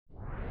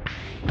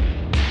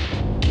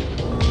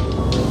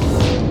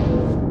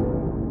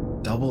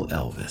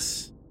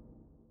Elvis.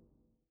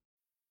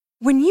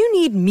 When you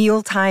need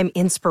mealtime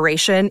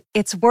inspiration,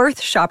 it's worth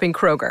shopping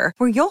Kroger,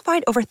 where you'll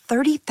find over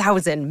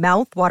 30,000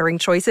 mouth-watering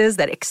choices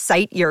that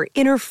excite your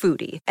inner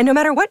foodie. And no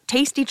matter what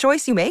tasty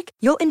choice you make,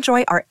 you'll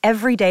enjoy our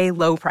everyday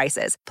low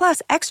prices,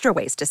 plus extra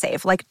ways to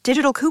save, like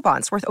digital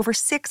coupons worth over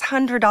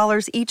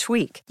 $600 each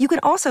week. You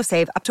can also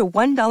save up to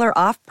 $1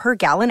 off per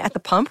gallon at the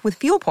pump with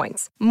fuel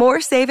points.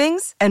 More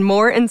savings and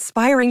more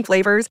inspiring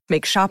flavors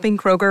make shopping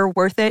Kroger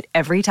worth it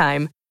every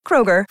time.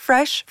 Kroger,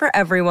 fresh for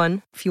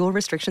everyone. Fuel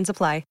restrictions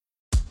apply.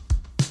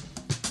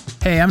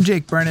 Hey, I'm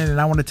Jake Brennan, and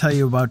I want to tell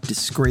you about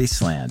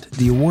Disgraceland,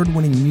 the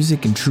award-winning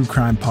music and true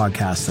crime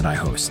podcast that I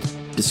host.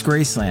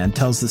 Disgraceland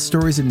tells the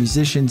stories of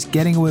musicians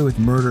getting away with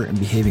murder and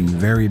behaving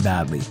very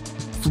badly.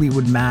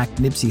 Fleetwood Mac,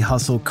 Nipsey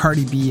Hussle,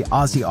 Cardi B,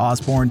 Ozzy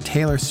Osbourne,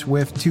 Taylor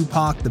Swift,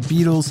 Tupac, The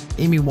Beatles,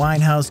 Amy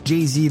Winehouse,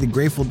 Jay-Z, The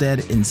Grateful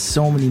Dead, and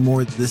so many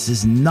more. This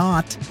is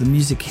not the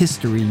music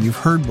history you've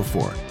heard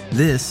before.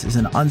 This is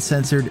an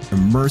uncensored,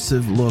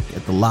 immersive look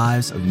at the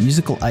lives of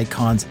musical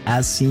icons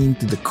as seen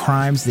through the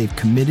crimes they've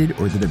committed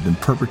or that have been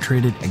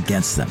perpetrated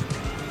against them.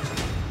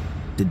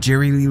 Did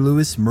Jerry Lee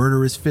Lewis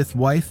murder his fifth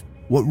wife?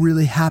 What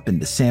really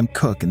happened to Sam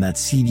Cooke in that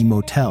seedy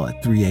motel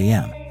at 3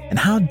 a.m.? And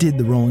how did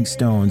the Rolling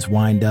Stones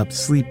wind up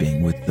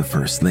sleeping with the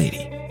First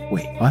Lady?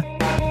 Wait, what?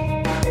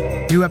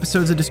 New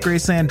episodes of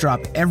Disgraceland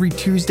drop every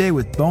Tuesday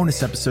with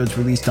bonus episodes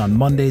released on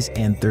Mondays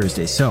and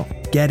Thursdays. So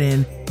get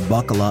in,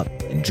 buckle up,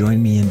 and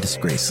join me in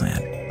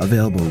Disgraceland.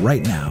 Available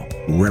right now,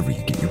 wherever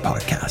you get your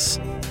podcasts.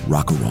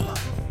 Rock-a-rolla.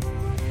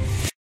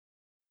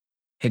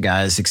 Hey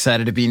guys,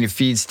 excited to be in your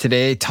feeds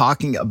today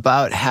talking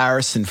about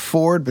Harrison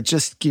Ford, but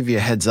just give you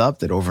a heads up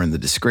that over in the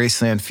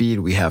Disgraceland feed,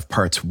 we have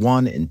parts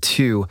 1 and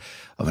 2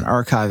 of an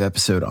archive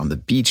episode on the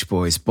Beach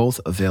Boys, both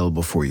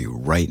available for you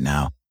right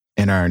now.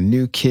 And our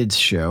new kids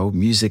show,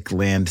 Music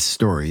Land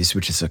Stories,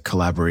 which is a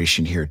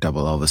collaboration here at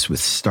Double Elvis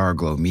with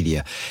Starglow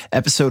Media.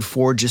 Episode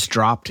 4 just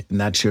dropped in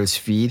that show's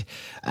feed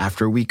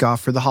after a week off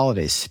for the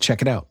holidays.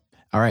 Check it out.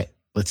 All right,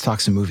 let's talk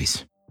some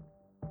movies.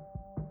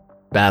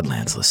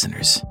 Badlands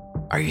listeners,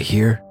 are you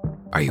here?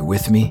 Are you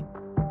with me?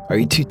 Are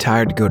you too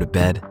tired to go to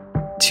bed?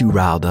 Too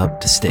riled up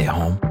to stay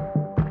home?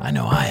 I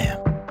know I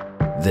am.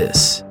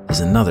 This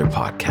is another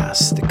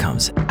podcast that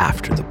comes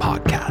after the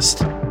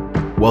podcast.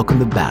 Welcome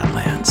to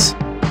Badlands,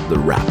 the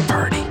Rap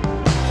Party.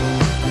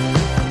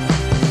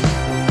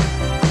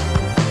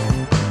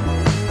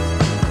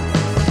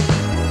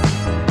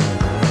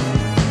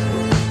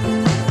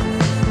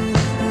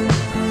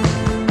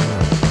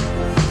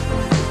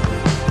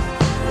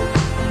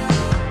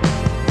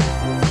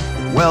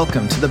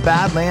 Welcome to the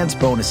Badlands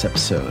bonus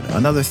episode,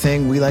 another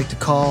thing we like to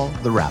call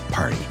the Rap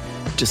Party.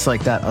 Just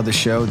like that other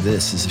show,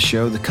 this is a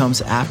show that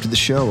comes after the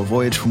show, a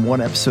voyage from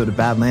one episode of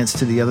Badlands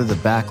to the other, the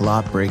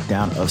backlot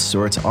breakdown of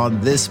sorts. On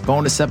this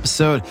bonus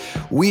episode,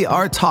 we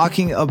are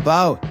talking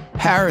about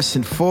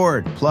Harrison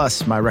Ford,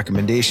 plus my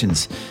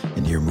recommendations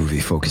and your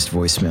movie-focused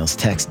voicemails,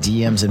 texts,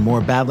 DMs, and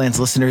more. Badlands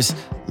listeners,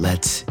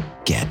 let's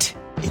get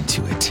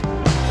into it.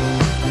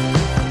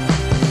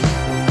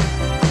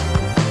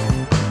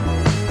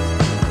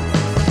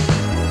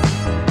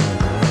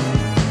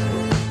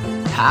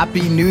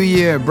 Happy New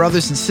Year,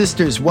 brothers and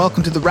sisters.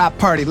 Welcome to the Rap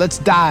Party. Let's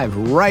dive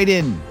right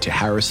into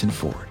Harrison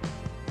Ford.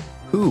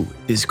 Who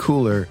is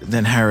cooler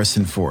than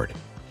Harrison Ford?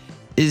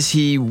 Is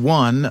he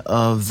one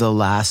of the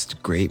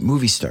last great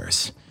movie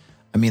stars?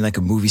 I mean, like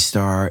a movie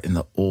star in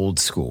the old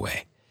school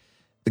way.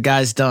 The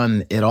guy's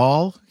done it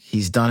all.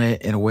 He's done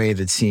it in a way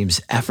that seems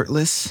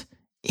effortless.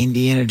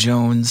 Indiana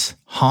Jones,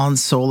 Han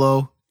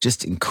Solo,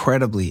 just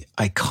incredibly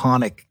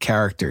iconic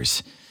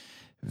characters.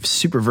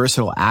 Super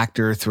versatile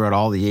actor throughout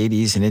all the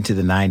 80s and into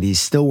the 90s,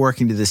 still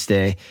working to this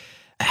day.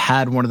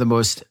 Had one of the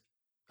most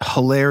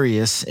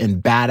hilarious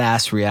and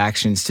badass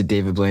reactions to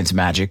David Blaine's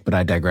Magic, but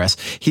I digress.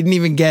 He didn't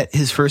even get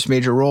his first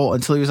major role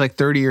until he was like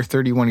 30 or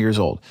 31 years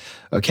old.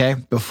 Okay?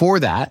 Before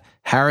that,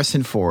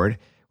 Harrison Ford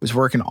was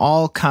working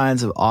all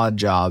kinds of odd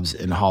jobs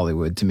in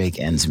Hollywood to make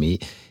ends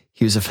meet.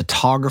 He was a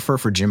photographer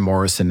for Jim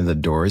Morrison and the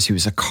Doors. He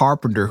was a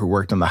carpenter who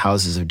worked on the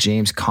houses of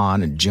James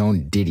Caan and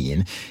Joan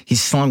Didion. He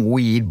slung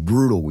weed,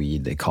 brutal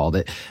weed, they called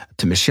it,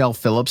 to Michelle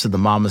Phillips of the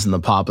Mamas and the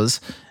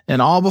Papas,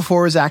 and all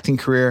before his acting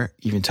career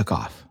even took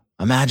off.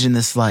 Imagine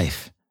this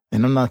life.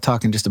 And I'm not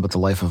talking just about the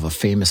life of a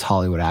famous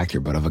Hollywood actor,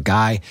 but of a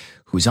guy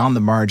who's on the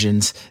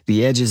margins,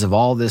 the edges of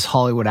all this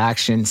Hollywood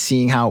action,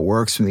 seeing how it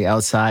works from the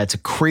outside. It's a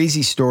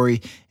crazy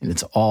story, and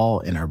it's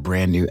all in our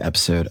brand new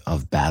episode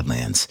of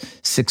Badlands.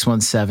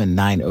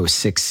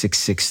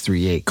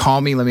 617-906-6638. Call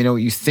me. Let me know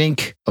what you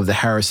think of the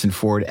Harrison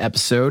Ford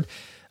episode.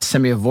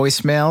 Send me a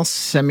voicemail.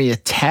 Send me a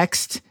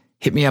text.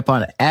 Hit me up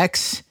on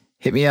X.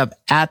 Hit me up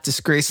at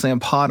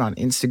DisgracelandPod on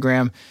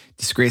Instagram.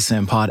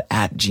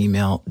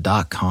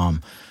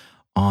 DisgracelandPod@gmail.com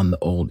on the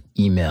old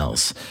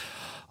emails.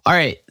 All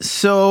right,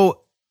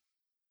 so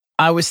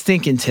I was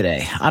thinking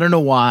today, I don't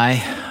know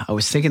why, I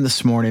was thinking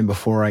this morning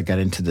before I got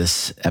into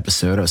this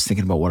episode, I was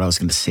thinking about what I was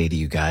going to say to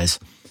you guys.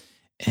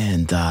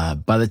 And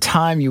by the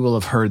time you will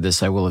have heard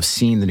this, I will have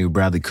seen the new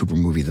Bradley Cooper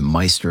movie, The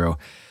Maestro.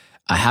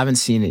 I haven't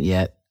seen it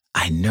yet.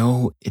 I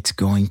know it's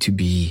going to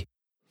be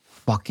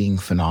fucking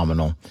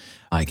phenomenal.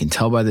 I can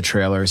tell by the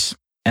trailers.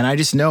 And I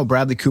just know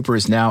Bradley Cooper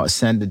has now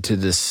ascended to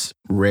this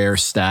rare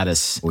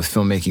status with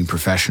filmmaking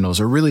professionals,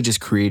 or really just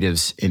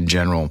creatives in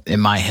general, in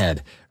my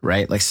head,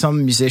 right? Like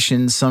some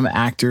musicians, some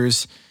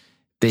actors,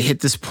 they hit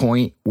this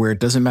point where it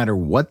doesn't matter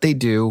what they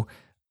do,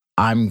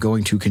 I'm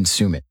going to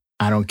consume it.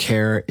 I don't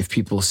care if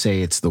people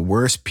say it's the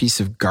worst piece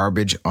of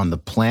garbage on the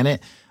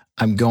planet.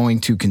 I'm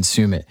going to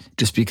consume it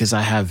just because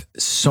I have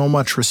so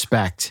much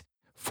respect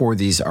for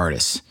these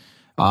artists.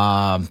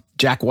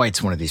 Jack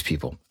White's one of these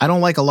people. I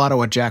don't like a lot of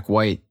what Jack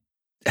White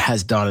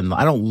has done. And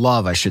I don't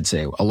love, I should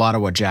say, a lot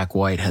of what Jack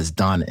White has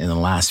done in the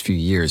last few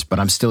years, but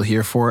I'm still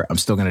here for it. I'm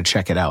still going to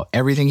check it out.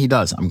 Everything he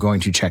does, I'm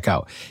going to check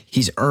out.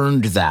 He's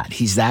earned that.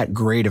 He's that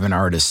great of an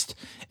artist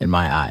in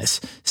my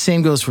eyes.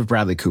 Same goes for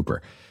Bradley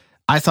Cooper.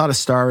 I thought A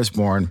Star Is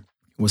Born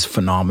was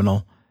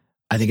phenomenal.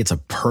 I think it's a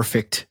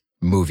perfect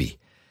movie.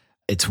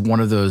 It's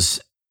one of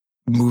those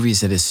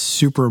movies that is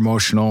super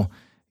emotional,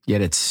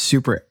 yet it's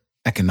super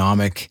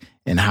economic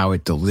in how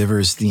it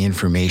delivers the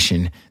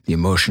information, the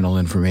emotional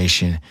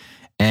information.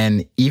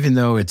 And even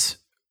though it's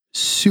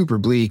super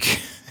bleak,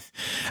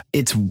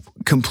 it's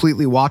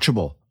completely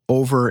watchable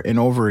over and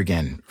over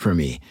again for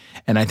me.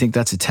 And I think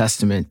that's a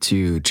testament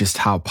to just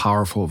how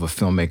powerful of a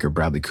filmmaker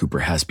Bradley Cooper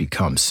has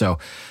become. So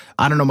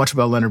I don't know much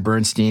about Leonard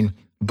Bernstein,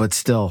 but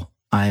still,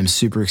 I am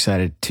super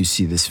excited to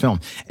see this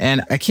film.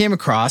 And I came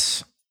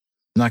across,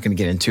 I'm not going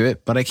to get into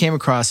it, but I came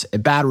across a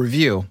bad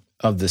review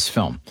of this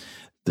film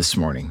this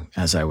morning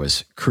as I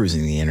was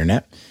cruising the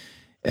internet.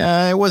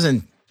 It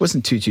wasn't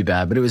too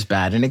bad, but it was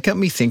bad. And it got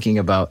me thinking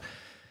about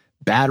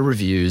bad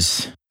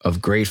reviews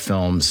of great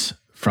films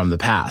from the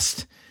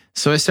past.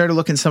 So I started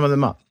looking some of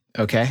them up,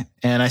 okay?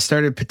 And I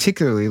started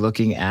particularly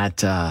looking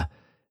at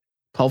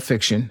Pulp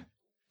Fiction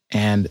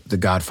and The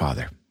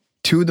Godfather.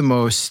 Two of the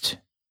most,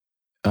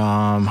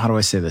 how do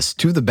I say this?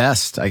 Two of the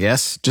best, I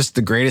guess, just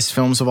the greatest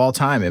films of all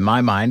time in my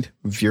mind.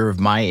 If you're of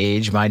my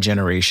age, my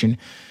generation,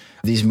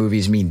 these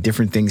movies mean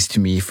different things to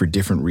me for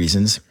different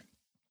reasons.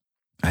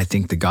 I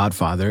think The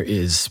Godfather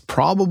is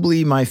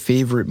probably my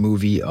favorite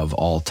movie of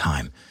all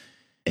time.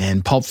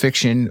 And Pulp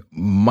Fiction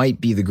might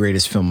be the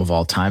greatest film of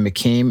all time. It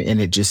came and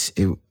it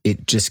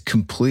just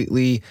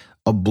completely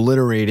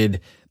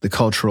obliterated the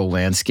cultural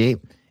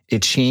landscape.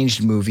 It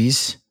changed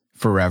movies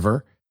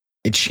forever.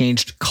 It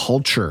changed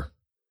culture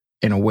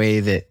in a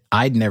way that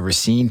I'd never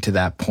seen to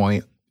that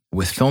point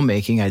with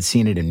filmmaking. I'd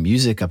seen it in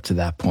music up to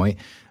that point,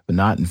 but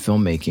not in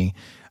filmmaking.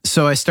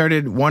 So I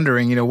started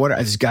wondering,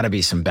 there's got to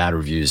be some bad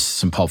reviews,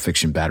 some Pulp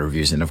Fiction bad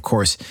reviews. And of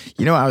course,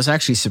 I was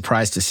actually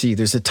surprised to see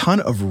there's a ton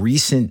of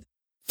recent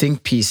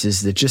think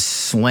pieces that just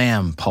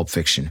slam Pulp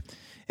Fiction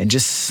and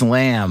just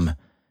slam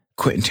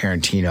Quentin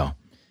Tarantino.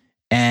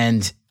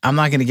 And I'm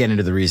not going to get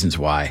into the reasons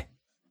why.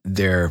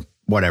 They're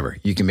whatever.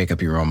 You can make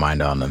up your own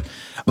mind on them.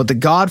 But The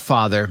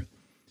Godfather,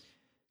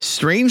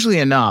 strangely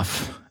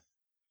enough,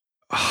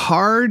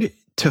 hard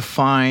to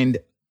find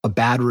a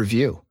bad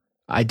review.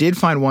 I did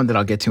find one that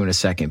I'll get to in a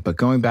second, but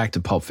going back to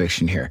Pulp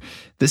Fiction here,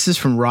 this is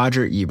from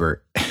Roger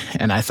Ebert,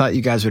 and I thought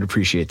you guys would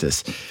appreciate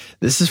this.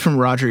 This is from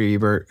Roger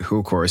Ebert, who,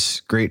 of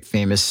course, great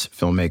famous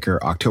filmmaker,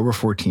 October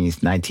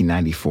 14th,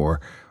 1994.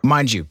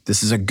 Mind you,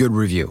 this is a good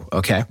review,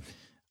 okay?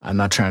 I'm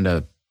not trying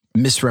to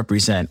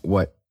misrepresent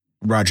what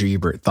Roger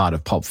Ebert thought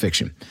of Pulp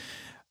Fiction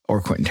or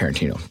Quentin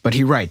Tarantino, but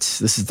he writes,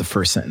 this is the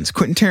first sentence,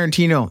 Quentin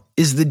Tarantino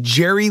is the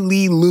Jerry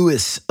Lee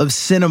Lewis of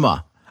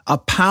cinema. A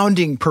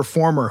pounding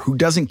performer who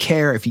doesn't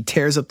care if he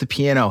tears up the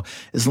piano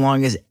as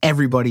long as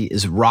everybody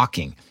is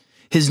rocking.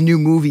 His new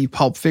movie,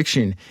 Pulp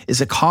Fiction, is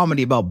a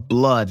comedy about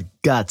blood,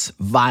 guts,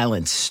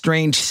 violence,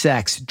 strange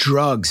sex,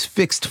 drugs,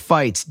 fixed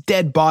fights,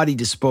 dead body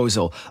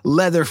disposal,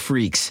 leather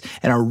freaks,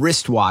 and a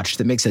wristwatch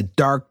that makes a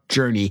dark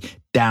journey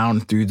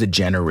down through the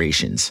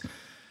generations.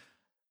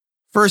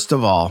 First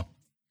of all,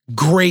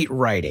 great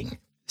writing.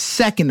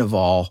 Second of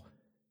all,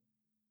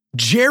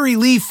 Jerry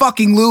Lee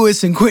fucking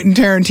Lewis and Quentin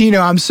Tarantino.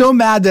 I'm so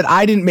mad that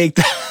I didn't make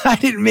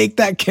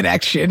that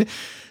connection.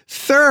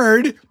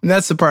 Third, and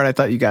that's the part I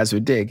thought you guys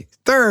would dig.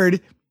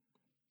 Third,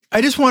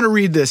 I just want to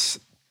read this.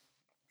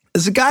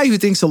 As a guy who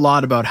thinks a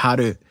lot about how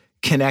to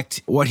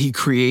connect what he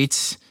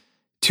creates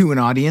to an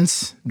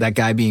audience, that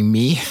guy being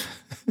me,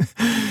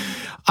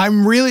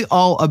 I'm really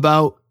all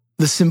about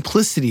the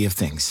simplicity of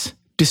things.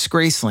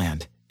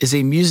 Disgraceland is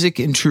a music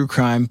and true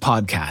crime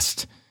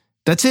podcast.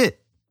 That's it.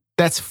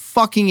 That's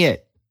fucking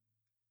it.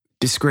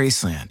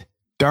 Disgraceland.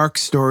 Dark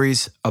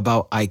stories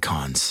about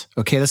icons.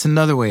 Okay, that's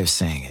another way of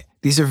saying it.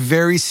 These are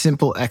very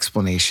simple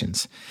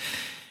explanations.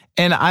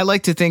 And I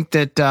like to think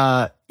that,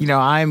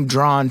 I'm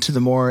drawn to the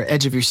more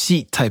edge of your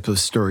seat type of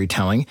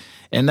storytelling.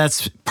 And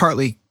that's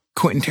partly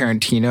Quentin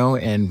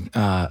Tarantino and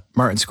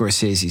Martin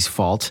Scorsese's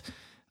fault.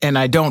 And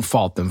I don't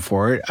fault them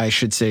for it. I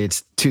should say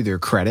it's to their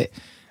credit.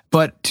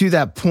 But to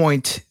that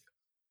point,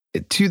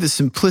 to the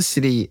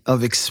simplicity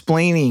of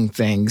explaining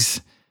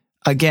things,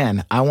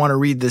 again, I want to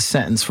read this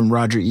sentence from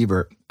Roger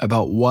Ebert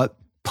about what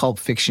Pulp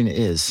Fiction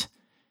is.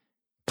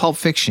 Pulp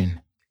Fiction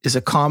is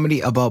a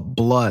comedy about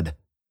blood,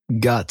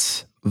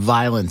 guts,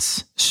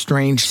 violence,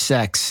 strange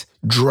sex,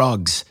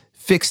 drugs,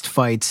 fixed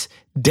fights,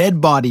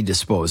 dead body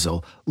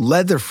disposal,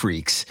 leather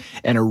freaks,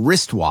 and a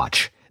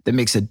wristwatch that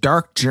makes a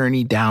dark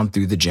journey down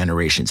through the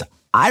generations.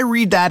 I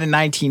read that in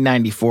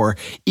 1994,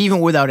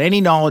 even without any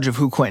knowledge of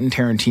who Quentin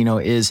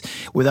Tarantino is,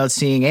 without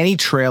seeing any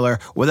trailer,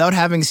 without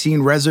having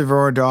seen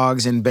Reservoir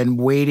Dogs and been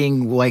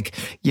waiting like,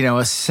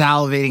 a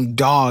salivating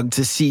dog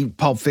to see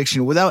Pulp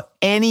Fiction, without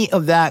any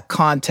of that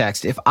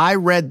context. If I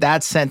read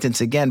that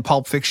sentence again,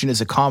 Pulp Fiction is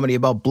a comedy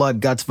about blood,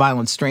 guts,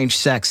 violence, strange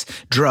sex,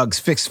 drugs,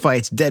 fixed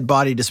fights, dead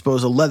body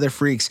disposal, leather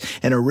freaks,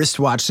 and a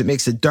wristwatch that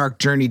makes a dark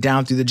journey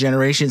down through the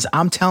generations,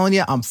 I'm telling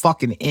you, I'm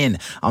fucking in.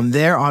 I'm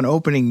there on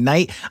opening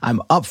night.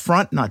 I'm up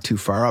front, not too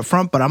far up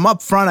front, but I'm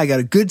up front. I got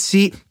a good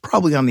seat,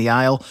 probably on the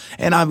aisle,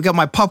 and I've got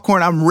my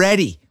popcorn. I'm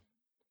ready.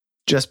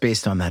 Just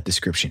based on that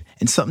description.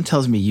 And something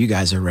tells me you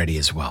guys are ready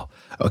as well,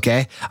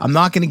 okay? I'm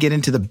not going to get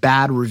into the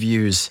bad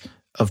reviews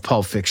of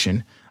Pulp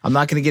Fiction. I'm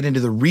not going to get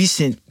into the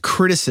recent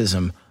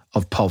criticism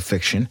of Pulp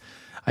Fiction.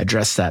 I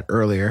addressed that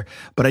earlier.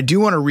 But I do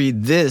want to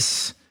read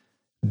this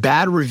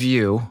bad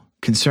review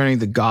concerning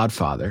The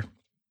Godfather.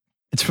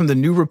 It's from the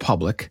New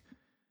Republic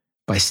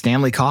by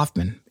Stanley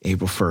Kaufman,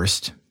 April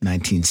 1st,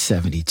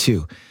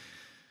 1972.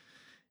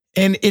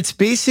 And it's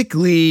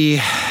basically,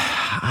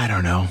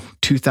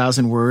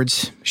 2,000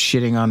 words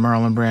shitting on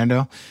Marlon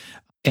Brando.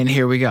 And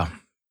here we go.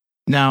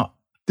 Now,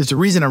 there's a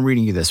reason I'm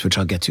reading you this, which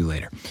I'll get to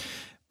later.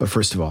 But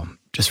first of all,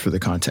 just for the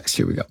context,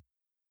 here we go.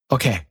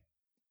 Okay.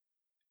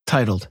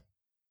 Titled,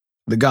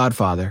 The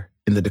Godfather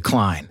in the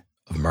Decline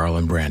of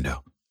Marlon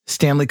Brando.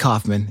 Stanley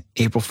Kaufman,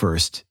 April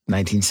 1st,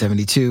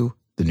 1972,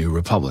 The New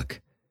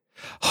Republic.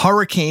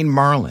 Hurricane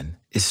Marlon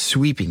is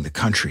sweeping the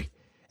country,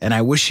 and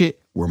I wish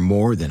it were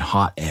more than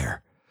hot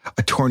air.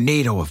 A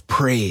tornado of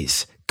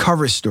praise,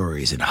 cover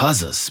stories, and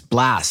huzzas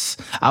blasts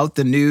out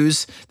the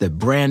news that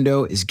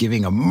Brando is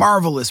giving a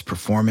marvelous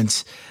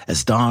performance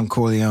as Don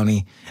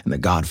Corleone and The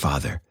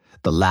Godfather.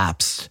 The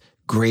lapsed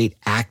great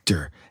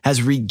actor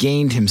has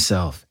regained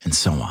himself, and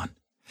so on.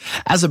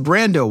 As a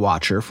Brando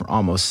watcher for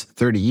almost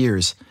 30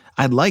 years,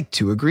 I'd like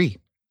to agree.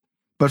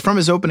 But from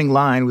his opening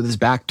line with his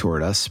back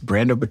toward us,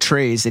 Brando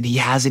betrays that he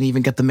hasn't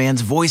even got the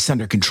man's voice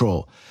under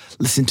control.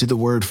 Listen to the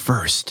word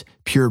first.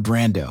 Pure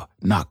Brando,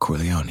 not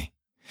Corleone.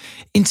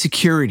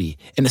 Insecurity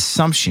and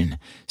assumption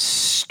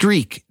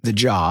streak the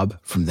job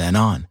from then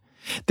on.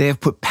 They have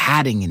put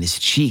padding in his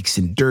cheeks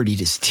and dirtied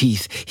his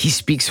teeth. He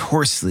speaks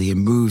hoarsely and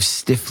moves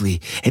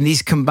stiffly, and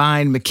these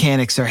combined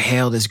mechanics are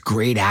hailed as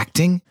great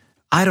acting.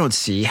 I don't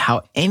see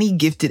how any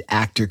gifted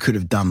actor could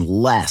have done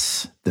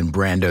less than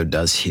Brando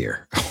does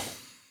here.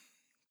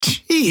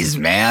 Jeez,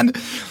 man.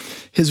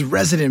 His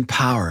resident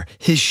power,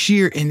 his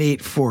sheer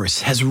innate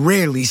force has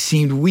rarely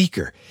seemed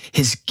weaker.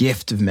 His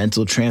gift of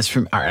mental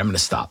transformation. All right, I'm going to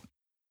stop.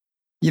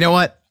 You know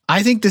what?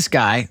 I think this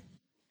guy,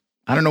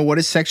 I don't know what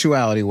his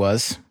sexuality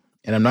was,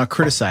 and I'm not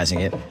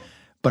criticizing it,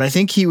 but I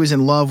think he was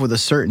in love with a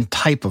certain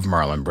type of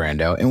Marlon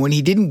Brando. And when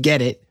he didn't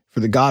get it for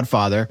The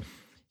Godfather,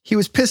 he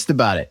was pissed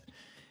about it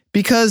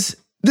because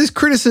this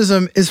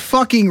criticism is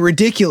fucking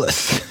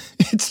ridiculous.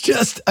 It's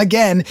just,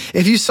 again,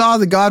 if you saw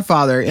The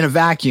Godfather in a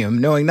vacuum,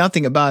 knowing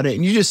nothing about it,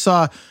 and you just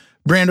saw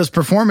Brando's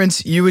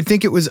performance, you would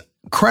think it was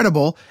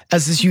credible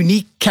as this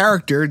unique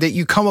character that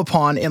you come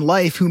upon in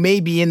life who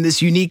may be in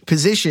this unique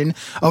position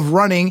of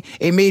running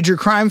a major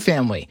crime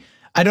family.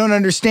 I don't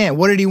understand.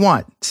 What did he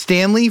want?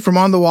 Stanley from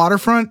On the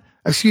Waterfront?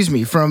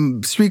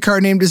 From Streetcar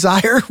Named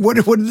Desire? What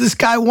did this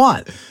guy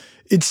want?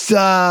 It's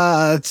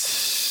I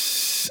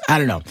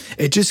don't know.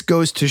 It just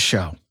goes to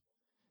show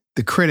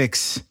the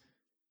critics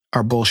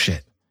are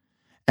bullshit.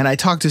 And I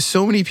talk to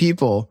so many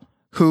people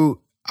who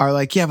are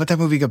like, yeah, but that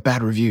movie got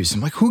bad reviews.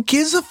 I'm like, who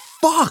gives a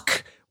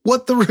fuck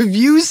what the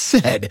reviews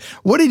said?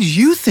 What did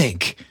you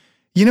think?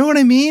 You know what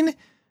I mean?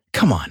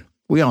 Come on.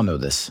 We all know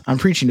this. I'm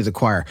preaching to the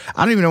choir.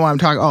 I don't even know why I'm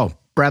talking. Oh,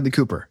 Bradley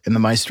Cooper in The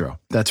Maestro.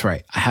 That's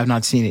right. I have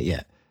not seen it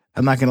yet.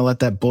 I'm not going to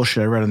let that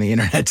bullshit I read on the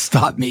internet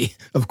stop me.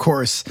 Of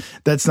course,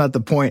 that's not the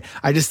point.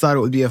 I just thought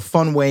it would be a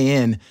fun way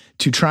in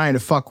to trying to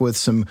fuck with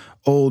some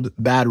old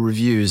bad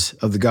reviews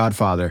of The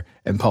Godfather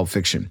and Pulp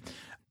Fiction.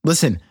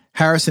 Listen,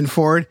 Harrison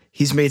Ford,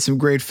 he's made some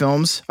great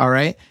films, all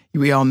right?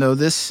 We all know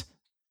this.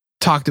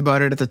 Talked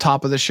about it at the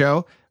top of the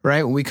show,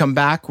 right? When we come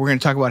back, we're going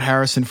to talk about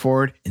Harrison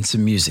Ford and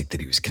some music that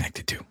he was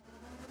connected to.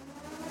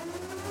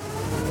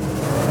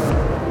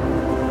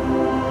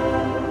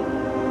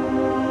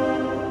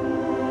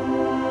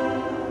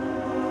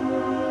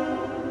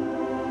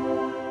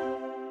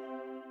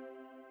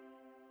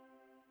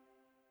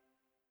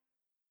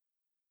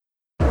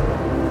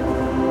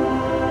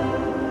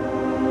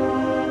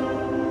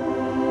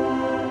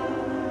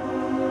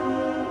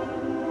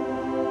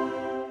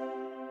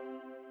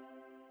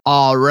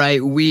 All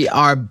right, we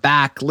are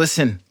back.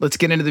 Listen, let's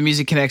get into the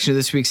music connection of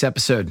this week's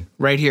episode.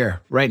 Right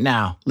here, right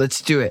now.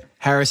 Let's do it.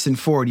 Harrison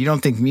Ford. You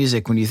don't think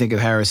music when you think of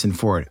Harrison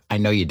Ford. I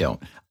know you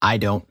don't. I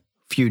don't.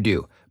 Few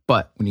do.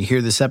 But when you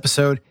hear this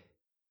episode,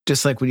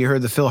 just like when you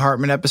heard the Phil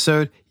Hartman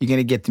episode, you're going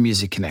to get the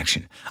music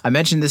connection. I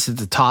mentioned this at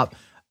the top.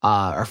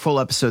 Our full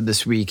episode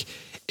this week.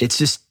 It's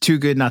just too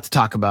good not to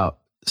talk about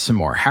some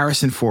more.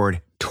 Harrison Ford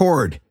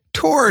toured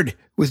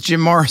with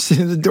Jim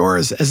Morrison and the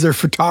Doors as their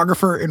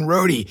photographer and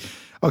roadie.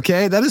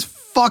 Okay, that is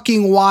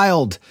fucking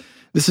wild.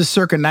 This is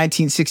circa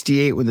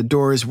 1968 when the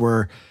Doors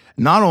were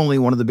not only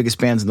one of the biggest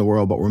bands in the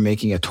world, but were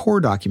making a tour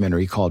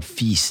documentary called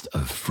Feast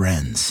of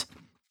Friends.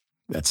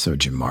 That's so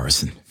Jim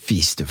Morrison.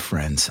 Feast of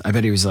Friends. I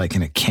bet he was like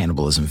in a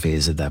cannibalism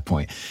phase at that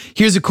point.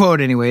 Here's a quote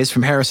anyways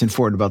from Harrison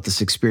Ford about this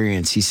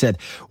experience. He said,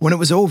 "When it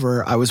was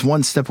over, I was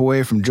one step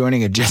away from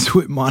joining a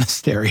Jesuit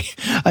monastery.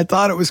 I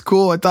thought it was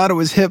cool. I thought it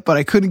was hip, but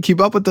I couldn't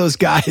keep up with those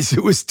guys.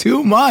 It was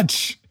too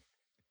much."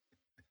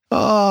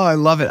 Oh, I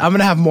love it. I'm going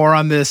to have more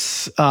on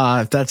this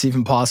if that's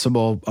even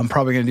possible. I'm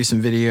probably going to do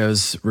some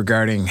videos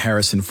regarding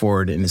Harrison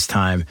Ford and his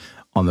time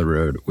on the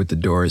road with the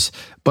Doors.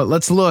 But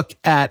let's look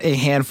at a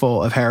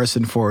handful of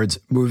Harrison Ford's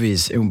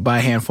movies. And by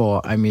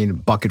handful, I mean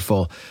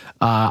bucketful.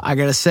 I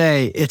got to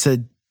say, it's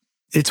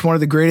one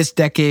of the greatest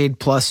decade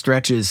plus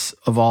stretches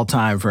of all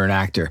time for an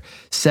actor.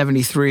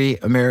 73,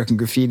 American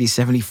Graffiti.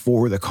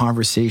 74, The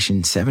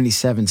Conversation.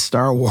 77,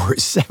 Star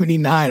Wars.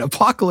 79,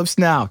 Apocalypse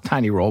Now.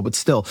 Tiny role, but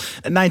still.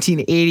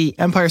 1980,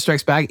 Empire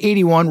Strikes Back.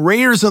 81,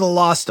 Raiders of the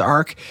Lost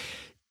Ark.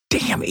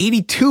 Damn,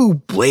 82,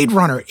 Blade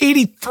Runner.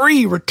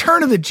 83,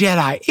 Return of the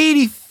Jedi.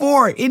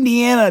 84,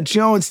 Indiana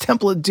Jones,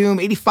 Temple of Doom.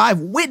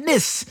 85,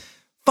 Witness.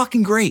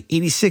 Fucking great.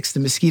 86, The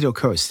Mosquito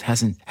Coast.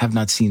 Have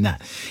not seen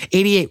that.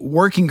 88,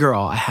 Working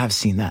Girl. I have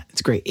seen that.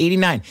 It's great.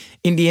 89,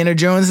 Indiana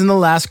Jones and the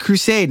Last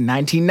Crusade.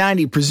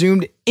 1990,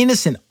 Presumed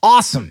Innocent.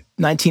 Awesome.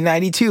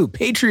 1992,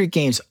 Patriot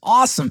Games.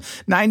 Awesome.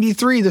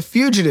 93, The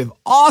Fugitive.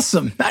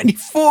 Awesome.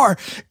 94,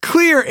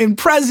 Clear and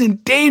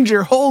Present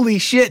Danger. Holy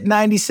shit.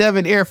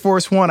 97, Air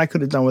Force One. I could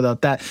have done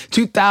without that.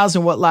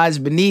 2000, What Lies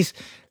Beneath.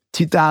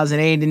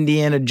 2008,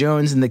 Indiana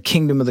Jones and the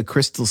Kingdom of the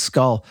Crystal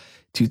Skull.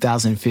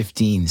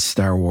 2015,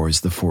 Star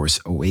Wars The Force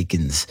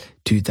Awakens.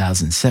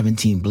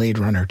 2017, Blade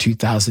Runner.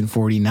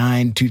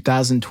 2049,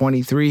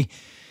 2023,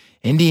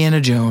 Indiana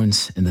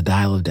Jones and the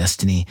Dial of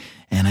Destiny.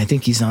 And I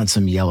think he's on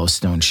some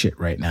Yellowstone shit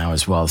right now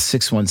as well.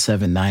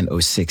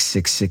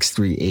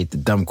 617-906-6638. The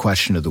dumb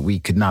question of the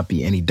week could not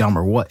be any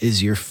dumber. What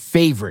is your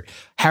favorite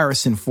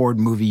Harrison Ford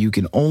movie? You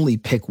can only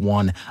pick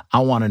one. I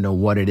want to know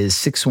what it is.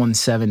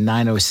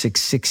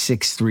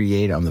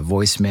 617-906-6638 on the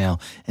voicemail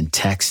and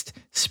text.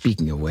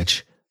 Speaking of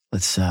which,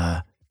 let's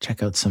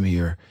check out some of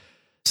your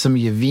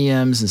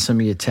VMs and some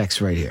of your texts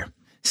right here.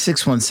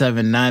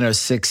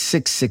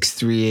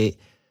 617-906-6638.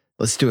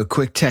 Let's do a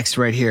quick text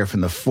right here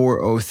from the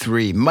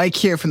 403. Mike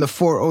here from the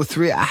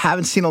 403. I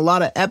haven't seen a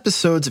lot of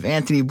episodes of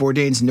Anthony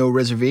Bourdain's No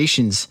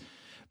Reservations,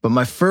 but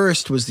my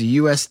first was the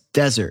U.S.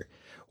 Desert.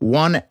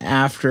 One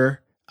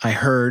after I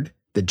heard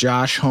that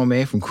Josh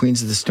Homme from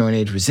Queens of the Stone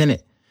Age was in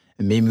it.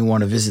 It made me want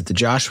to visit the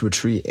Joshua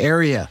Tree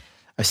area.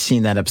 I've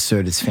seen that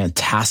episode. It's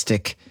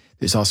fantastic.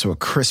 There's also a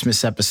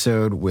Christmas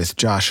episode with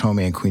Josh Homme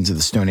and Queens of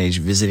the Stone Age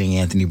visiting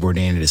Anthony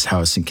Bourdain at his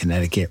house in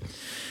Connecticut.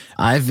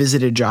 I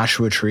visited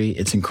Joshua Tree.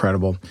 It's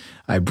incredible.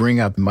 I bring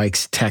up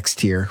Mike's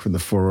text here from the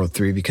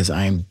 403 because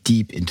I am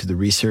deep into the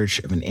research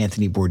of an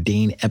Anthony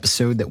Bourdain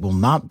episode that will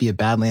not be a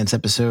Badlands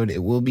episode.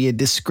 It will be a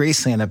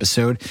Disgraceland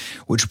episode,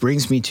 which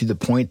brings me to the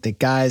point that,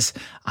 guys,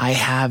 I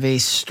have a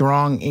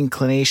strong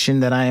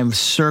inclination that I am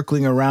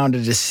circling around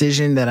a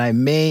decision that I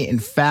may, in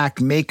fact,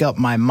 make up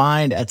my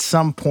mind at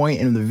some point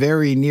in the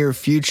very near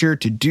future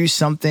to do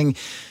something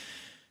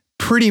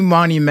pretty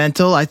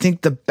monumental. I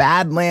think the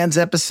Badlands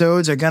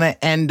episodes are going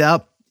to end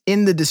up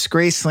in the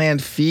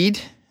Disgraceland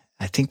feed.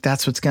 I think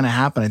that's what's going to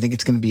happen. I think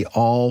it's going to be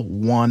all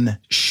one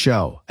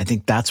show. I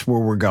think that's where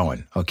we're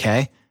going.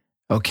 Okay?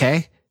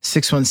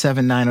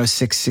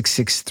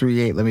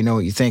 617-906-6638. Let me know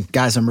what you think.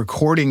 Guys, I'm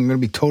recording. I'm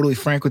going to be totally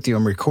frank with you.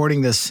 I'm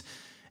recording this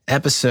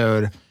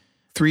episode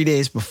 3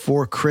 days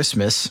before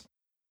Christmas.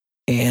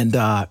 And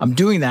I'm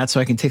doing that so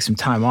I can take some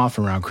time off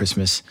around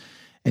Christmas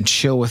and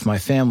chill with my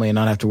family and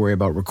not have to worry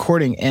about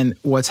recording. And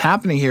what's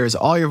happening here is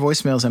all your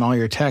voicemails and all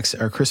your texts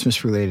are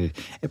Christmas related,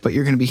 but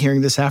you're going to be hearing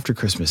this after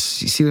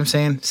Christmas. You see what I'm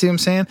saying?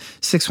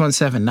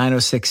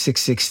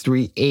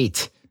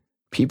 617-906-6638.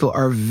 People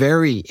are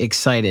very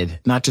excited,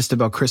 not just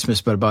about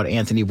Christmas, but about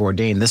Anthony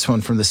Bourdain. This one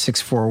from the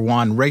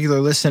 641, regular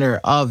listener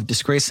of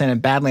Disgraceland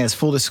and Badlands.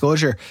 Full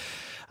disclosure,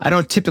 I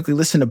don't typically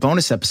listen to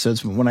bonus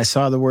episodes, but when I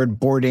saw the word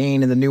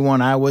Bourdain in the new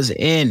one, I was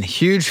in.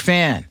 Huge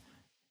fan.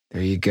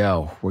 There you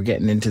go. We're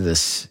getting into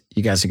this.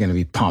 You guys are going to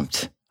be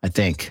pumped, I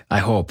think. I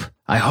hope.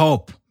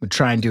 We'll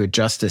try and do it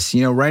justice.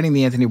 You know, writing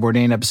the Anthony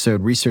Bourdain episode,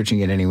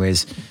 researching it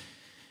anyways,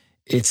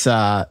 it's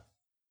a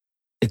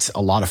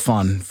lot of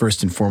fun,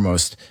 first and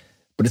foremost.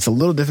 But it's a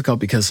little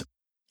difficult because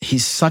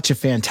he's such a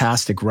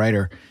fantastic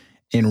writer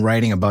in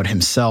writing about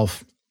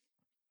himself.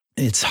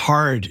 It's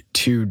hard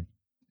to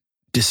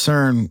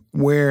discern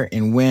where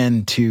and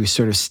when to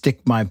sort of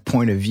stick my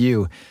point of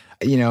view.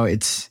 You know,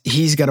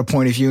 he's got a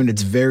point of view and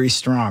it's very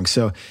strong.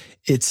 So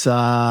it's,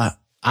 I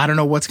don't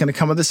know what's going to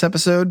come of this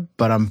episode,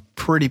 but I'm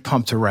pretty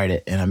pumped to write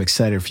it and I'm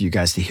excited for you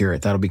guys to hear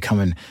it. That'll be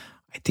coming,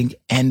 I think,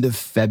 end of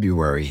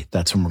February.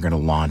 That's when we're going to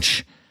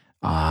launch,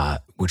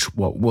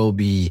 what will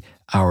be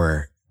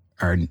our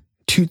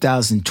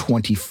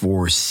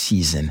 2024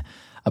 season.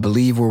 I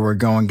believe where we're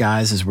going,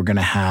 guys, is we're going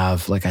to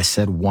have, like I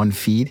said, one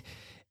feed.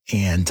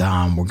 And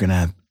we're going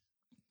to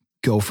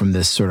go from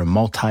this sort of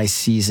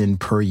multi-season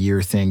per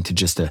year thing to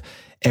just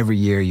every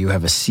year you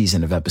have a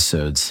season of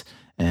episodes.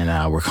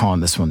 And we're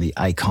calling this one the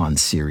Icon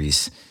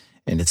Series.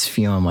 And it's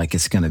feeling like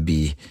it's going to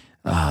be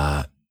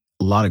a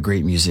lot of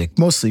great music,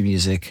 mostly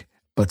music,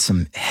 but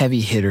some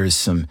heavy hitters,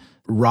 some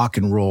rock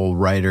and roll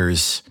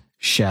writers,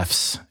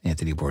 chefs,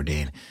 Anthony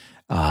Bourdain,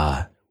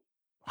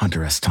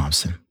 Hunter S.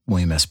 Thompson,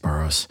 William S.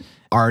 Burroughs,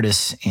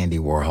 artists, Andy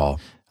Warhol,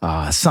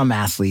 some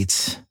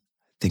athletes, I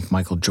think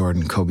Michael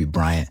Jordan, Kobe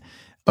Bryant,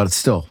 but it's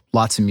still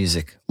lots of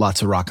music,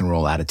 lots of rock and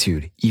roll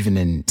attitude, even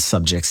in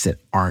subjects that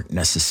aren't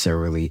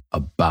necessarily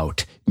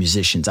about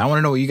musicians. I want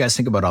to know what you guys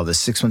think about all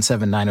this.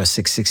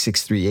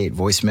 617-906-6638,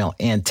 voicemail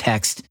and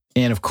text.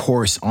 And of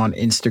course, on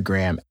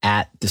Instagram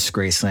at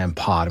Disgraceland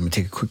Pod. I'm going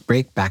to take a quick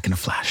break. Back in a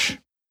flash.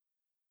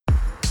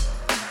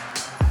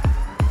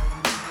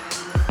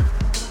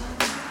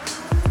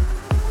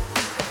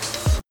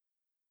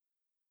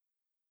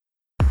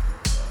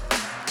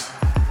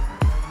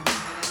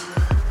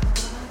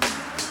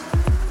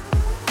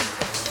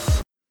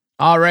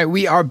 All right,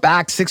 we are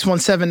back.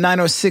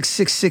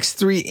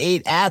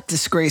 617-906-6638 at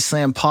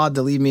Disgraceland Pod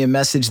to leave me a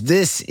message.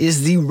 This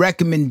is the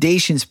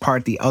recommendations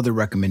part, the other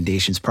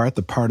recommendations part,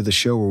 the part of the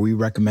show where we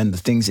recommend the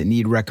things that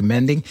need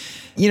recommending.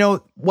 You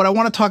know, what I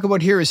want to talk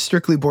about here is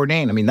strictly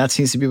Bourdain. I mean, that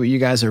seems to be what you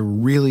guys are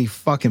really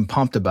fucking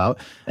pumped about.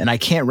 And I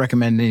can't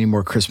recommend any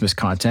more Christmas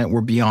content. We're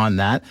beyond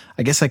that.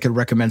 I guess I could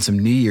recommend some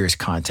New Year's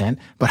content,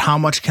 but how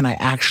much can I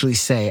actually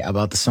say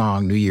about the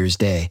song New Year's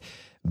Day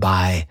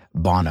by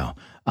Bono?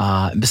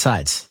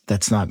 Besides,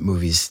 that's not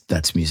movies,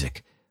 that's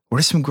music. What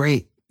are some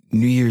great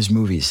New Year's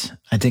movies?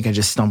 I think I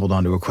just stumbled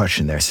onto a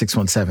question there.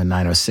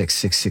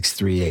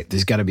 617-906-6638.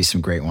 There's got to be some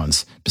great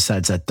ones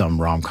besides that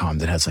dumb rom-com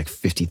that has like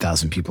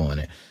 50,000 people in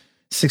it.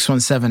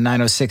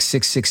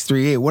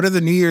 617-906-6638. What are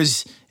the New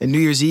Year's and New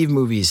Year's Eve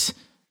movies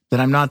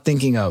that I'm not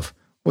thinking of?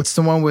 What's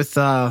the one with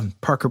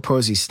Parker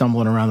Posey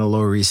stumbling around the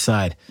Lower East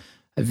Side?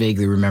 I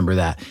vaguely remember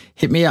that.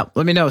 Hit me up.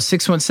 Let me know.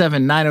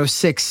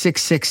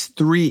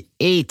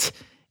 617-906-6638.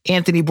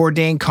 Anthony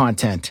Bourdain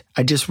content.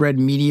 I just read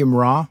Medium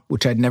Raw,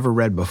 which I'd never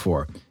read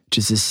before, which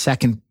is his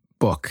second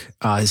book,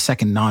 his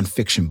second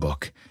nonfiction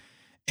book.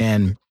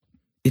 And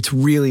it's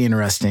really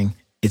interesting.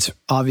 It's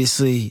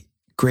obviously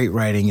great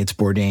writing. It's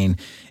Bourdain.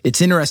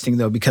 It's interesting,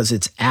 though, because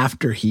it's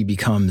after he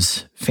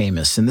becomes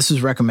famous. And this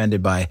was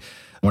recommended by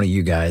one of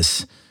you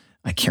guys.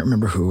 I can't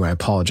remember who. I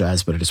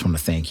apologize, but I just want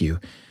to thank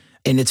you.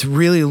 And it's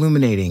really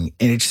illuminating.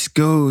 And it just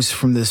goes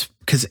from this,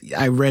 because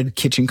I read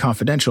Kitchen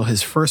Confidential,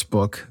 his first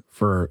book,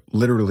 for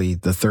literally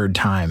the third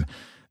time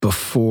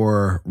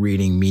before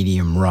reading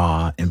Medium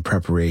Raw in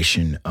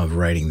preparation of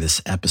writing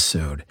this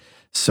episode.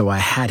 So I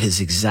had his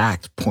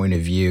exact point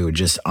of view,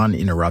 just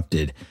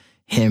uninterrupted,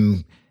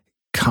 him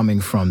coming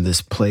from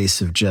this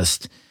place of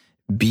just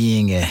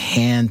being a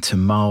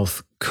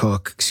hand-to-mouth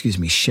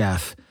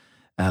chef,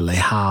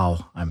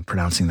 Lehal, I'm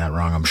pronouncing that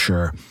wrong, I'm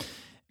sure.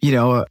 You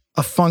know,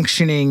 a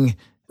functioning,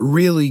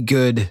 really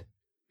good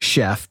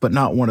chef, but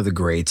not one of the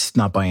greats,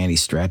 not by any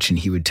stretch, and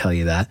he would tell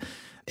you that.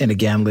 And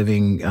again,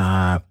 living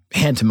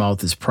hand to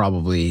mouth is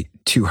probably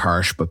too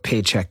harsh, but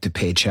paycheck to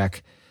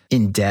paycheck,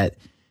 in debt,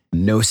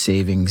 no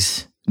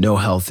savings, no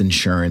health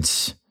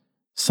insurance,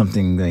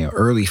 something, you know,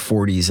 early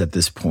 40s at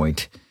this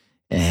point.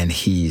 And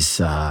he's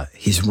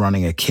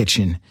running a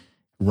kitchen,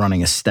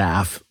 running a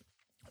staff,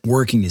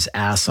 working his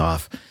ass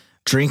off,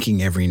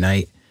 drinking every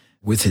night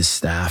with his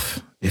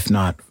staff, if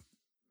not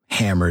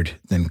hammered,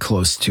 then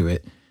close to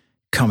it.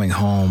 Coming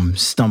home,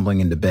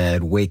 stumbling into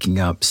bed, waking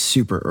up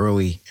super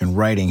early and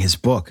writing his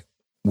book,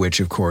 which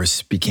of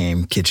course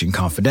became Kitchen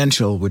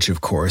Confidential, which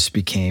of course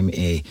became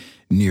a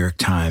New York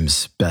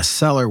Times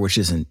bestseller, which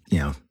isn't, you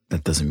know,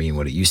 that doesn't mean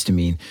what it used to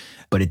mean,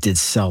 but it did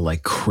sell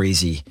like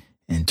crazy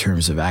in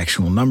terms of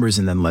actual numbers,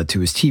 and then led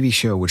to his TV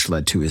show, which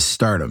led to his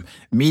stardom.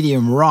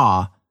 Medium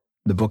Raw,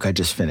 the book I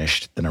just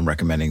finished that I'm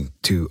recommending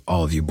to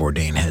all of you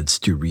Bourdain heads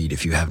to read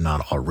if you have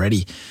not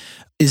already,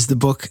 is the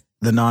book,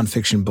 the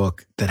nonfiction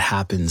book that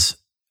happens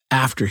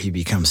after he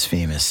becomes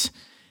famous.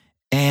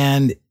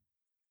 And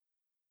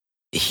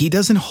he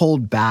doesn't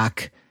hold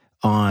back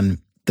on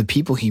the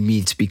people he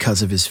meets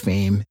because of his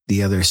fame,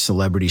 the other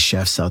celebrity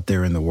chefs out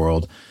there in the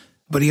world.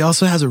 But he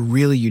also has a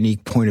really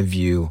unique point of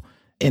view,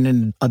 and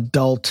an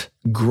adult,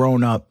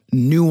 grown-up,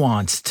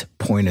 nuanced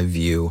point of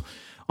view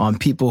on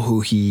people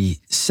who he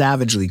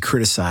savagely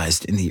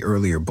criticized in the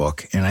earlier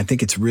book. And I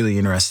think it's really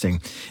interesting.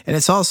 And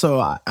it's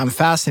also, I'm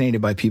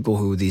fascinated by people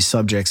who, these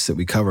subjects that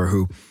we cover,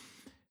 who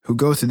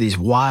go through these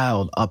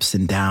wild ups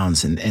and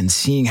downs, and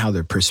seeing how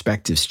their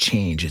perspectives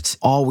change. It's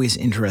always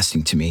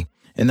interesting to me.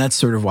 And that's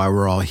sort of why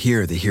we're all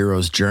here, the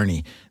hero's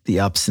journey. the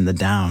ups and the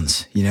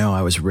downs. You know,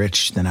 I was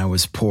rich, then I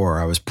was poor.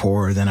 I was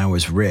poor, then I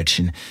was rich.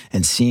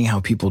 And seeing how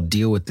people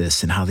deal with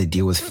this and how they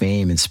deal with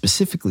fame, and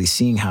specifically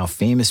seeing how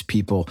famous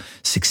people,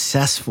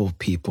 successful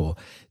people,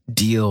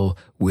 deal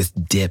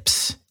with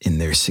dips in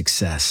their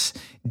success,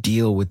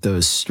 deal with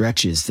those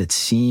stretches that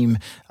seem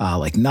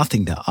like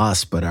nothing to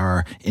us, but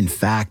are in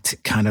fact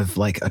kind of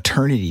like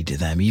eternity to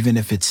them. Even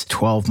if it's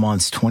 12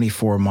 months,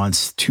 24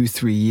 months,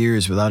 2-3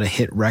 years without a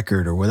hit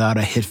record or without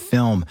a hit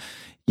film,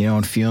 you know,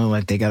 and feeling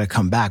like they got to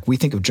come back. We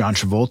think of John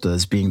Travolta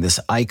as being this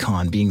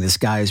icon, being this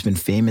guy who's been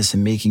famous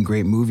and making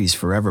great movies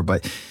forever,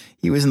 but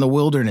he was in the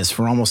wilderness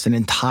for almost an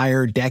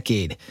entire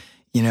decade.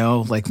 You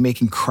know, like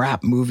making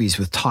crap movies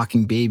with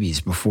talking babies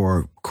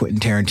before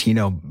Quentin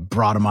Tarantino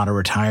brought him out of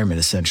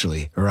retirement,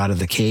 essentially, or out of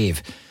the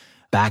cave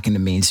back into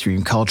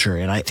mainstream culture.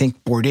 And I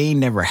think Bourdain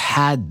never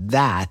had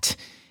that.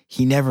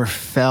 He never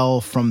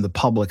fell from the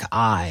public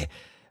eye,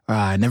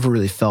 never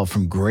really fell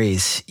from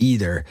grace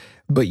either.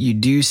 But you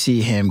do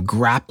see him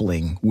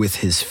grappling with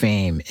his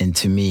fame. And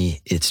to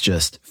me, it's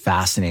just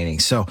fascinating.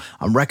 So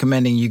I'm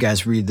recommending you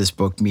guys read this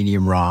book,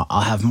 Medium Raw.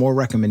 I'll have more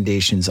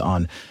recommendations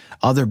on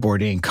other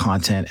Bourdain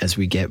content as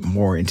we get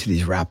more into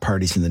these rap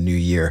parties in the new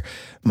year.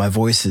 My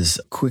voice is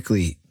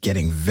quickly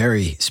getting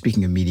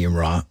speaking of medium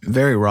raw,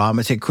 very raw. I'm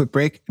going to take a quick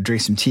break,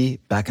 drink some tea,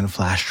 back in a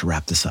flash to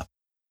wrap this up.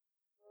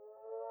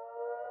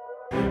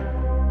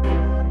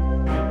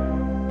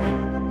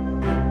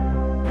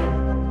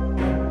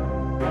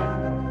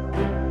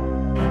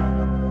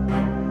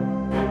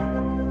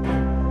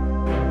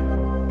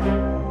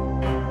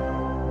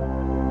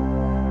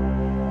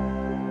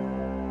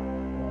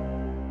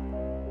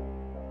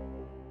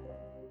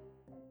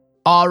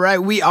 All right,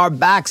 we are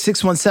back.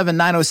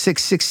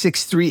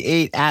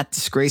 617-906-6638 at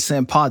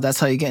Disgraceland Pod. That's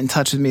how you get in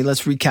touch with me.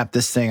 Let's recap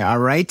this thing, all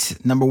right?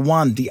 Number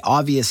one, The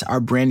Obvious, our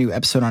brand new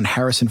episode on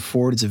Harrison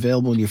Ford is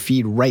available in your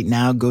feed right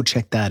now. Go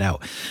check that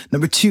out.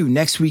 Number two,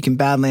 next week in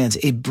Badlands,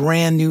 a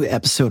brand new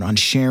episode on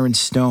Sharon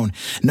Stone.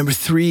 Number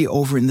three,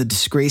 over in the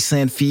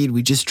Disgraceland feed,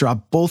 we just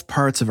dropped both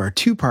parts of our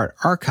 2-part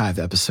archive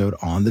episode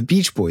on the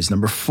Beach Boys.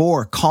 Number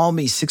four, call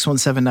me,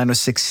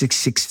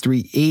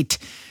 617-906-6638.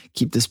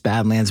 Keep this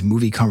Badlands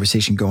movie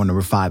conversation going.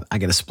 Number five, I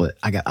got to split.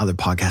 I got other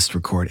podcasts to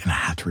record and I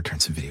have to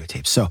return some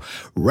videotapes. So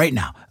right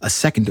now, a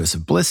second dose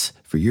of bliss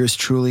for yours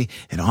truly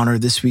in honor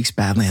of this week's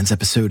Badlands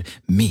episode,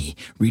 me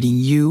reading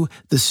you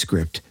the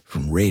script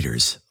from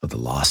Raiders of the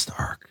Lost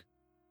Ark.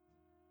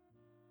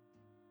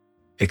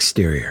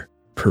 Exterior,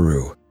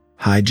 Peru,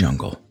 high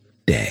jungle,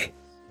 day.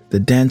 The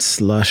dense,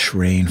 lush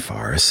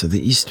rainforests of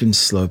the eastern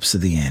slopes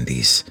of the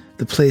Andes,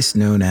 the place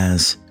known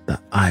as the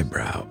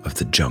eyebrow of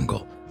the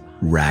jungle.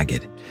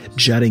 Ragged,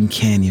 jutting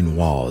canyon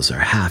walls are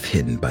half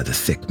hidden by the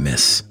thick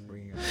mists.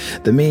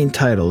 The main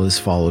title is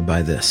followed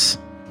by this: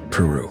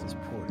 Peru,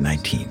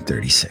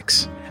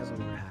 1936.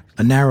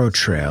 A narrow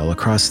trail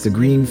across the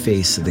green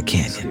face of the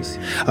canyon.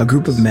 A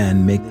group of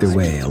men make their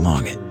way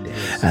along it.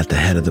 At the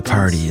head of the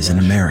party is an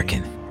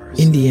American,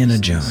 Indiana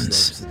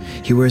Jones.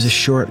 He wears a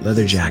short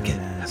leather jacket,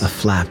 a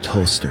flapped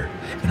holster,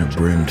 and a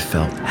brimmed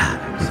felt hat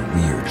with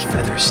weird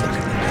feathers stuck in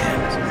the band.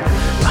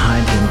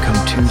 Behind him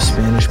come two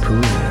Spanish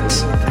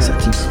Peruvians,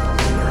 Satipo and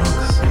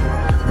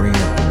Moronga,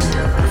 bringing up the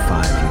rear are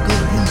 5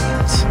 Yugola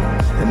Indians.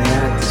 And they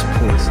act as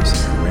porters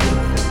and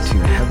arrange two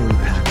heavily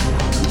packed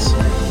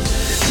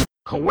wagons.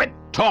 Quit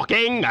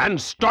talking and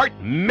start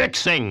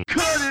mixing.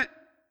 Cut it!